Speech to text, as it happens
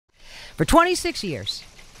For 26 years,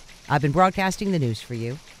 I've been broadcasting the news for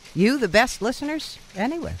you. You, the best listeners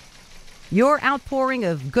anywhere. Your outpouring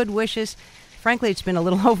of good wishes, frankly, it's been a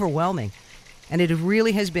little overwhelming. And it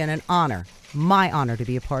really has been an honor, my honor, to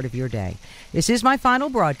be a part of your day. This is my final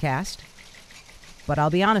broadcast. But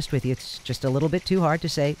I'll be honest with you, it's just a little bit too hard to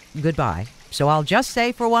say goodbye. So I'll just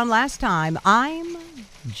say for one last time, I'm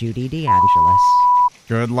Judy DeAngelis.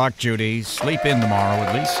 Good luck, Judy. Sleep in tomorrow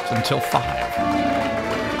at least until 5.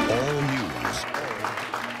 All news.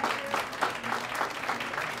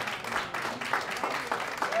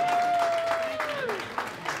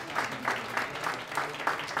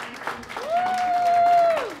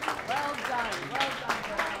 Well done.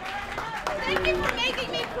 Thank you for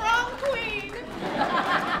making me prom queen.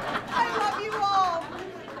 I love you all.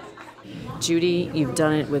 Judy, you've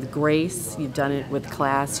done it with grace. You've done it with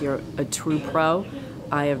class. You're a true pro.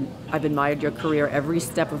 I've admired your career every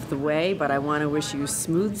step of the way, but I want to wish you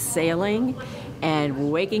smooth sailing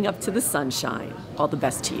and waking up to the sunshine. All the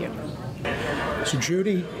best to you. So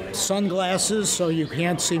Judy, sunglasses so you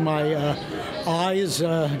can't see my eyes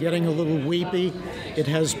getting a little weepy. It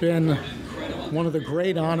has been one of the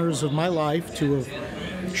great honors of my life to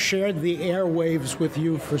have shared the airwaves with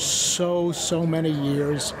you for so many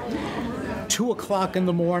years. 2 o'clock in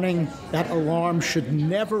the morning, that alarm should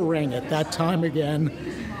never ring at that time again.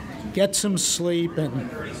 Get some sleep and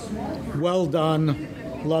well done.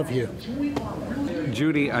 Love you.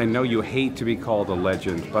 Judy, I know you hate to be called a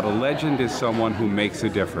legend, but a legend is someone who makes a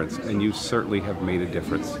difference, and you certainly have made a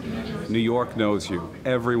difference. New York knows you.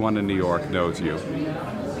 Everyone in New York knows you.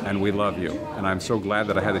 And we love you. And I'm so glad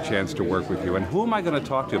that I had a chance to work with you. And who am I going to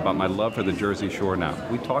talk to about my love for the Jersey Shore now?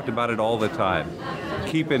 We talked about it all the time.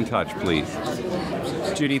 Keep in touch, please.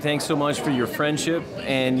 Judy, thanks so much for your friendship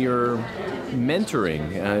and your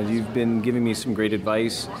mentoring. You've been giving me some great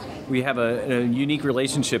advice. We have a unique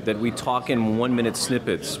relationship that we talk in 1-minute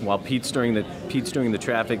snippets. While Pete's during the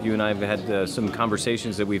traffic, you and I have had some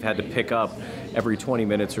conversations that we've had to pick up every 20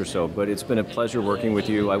 minutes or so. But it's been a pleasure working with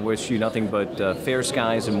you. I wish you nothing but fair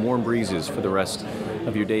skies and warm breezes for the rest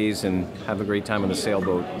of your days, and have a great time on the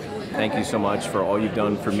sailboat. Thank you so much for all you've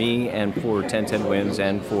done for me and for 1010 Wins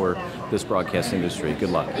and for this broadcast industry. Good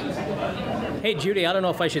luck. Hey, Judy, I don't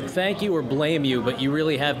know if I should thank you or blame you, but you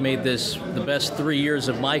really have made this the best 3 years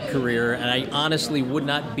of my career, and I honestly would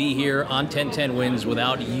not be here on 1010 Wins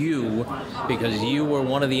without you, because you were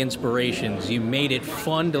one of the inspirations. You made it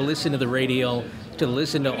fun to listen to the radio, to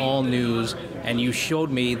listen to all news, and you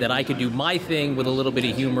showed me that I could do my thing with a little bit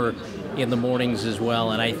of humor in the mornings as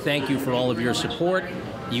well, and I thank you for all of your support.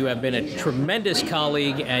 You have been a tremendous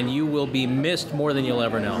colleague, and you will be missed more than you'll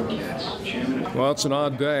ever know. Well, it's an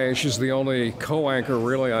odd day. She's the only co-anchor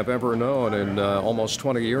really I've ever known in almost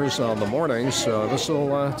 20 years on the mornings, so this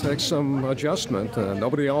will take some adjustment.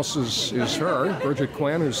 Nobody else is her. Bridget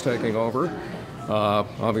Quinn, who's taking over.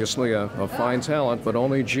 Obviously a fine talent, but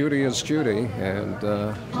only Judy is Judy, and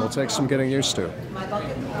it'll take some getting used to.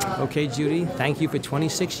 Okay, Judy, thank you for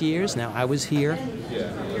 26 years. Now, I was here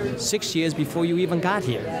 6 years before you even got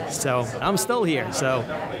here, so I'm still here. So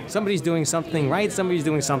somebody's doing something right, somebody's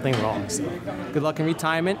doing something wrong. So good luck in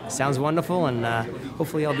retirement. Sounds wonderful, and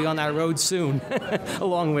hopefully I'll be on that road soon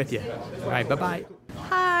along with you. All right, bye-bye.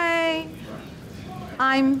 Hi,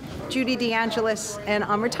 I'm Judy DeAngelis, and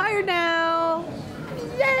I'm retired now.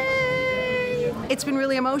 Yay! It's been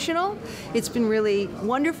really emotional. It's been really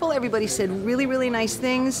wonderful. Everybody said really nice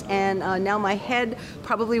things, and now my head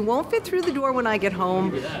probably won't fit through the door when I get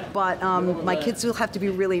home, but my kids will have to be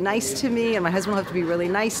really nice to me, and my husband will have to be really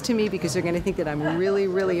nice to me, because they're going to think that I'm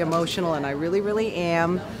really emotional, and I really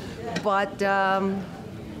am. But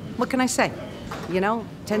what can I say? You know,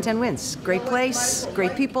 1010 Wins. Great place,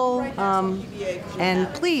 great people,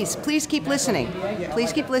 and please keep listening.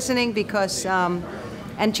 Please keep listening, because,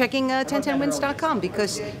 and checking 1010wins.com,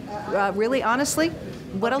 because really, honestly,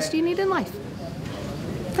 what else do you need in life?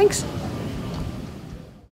 Thanks.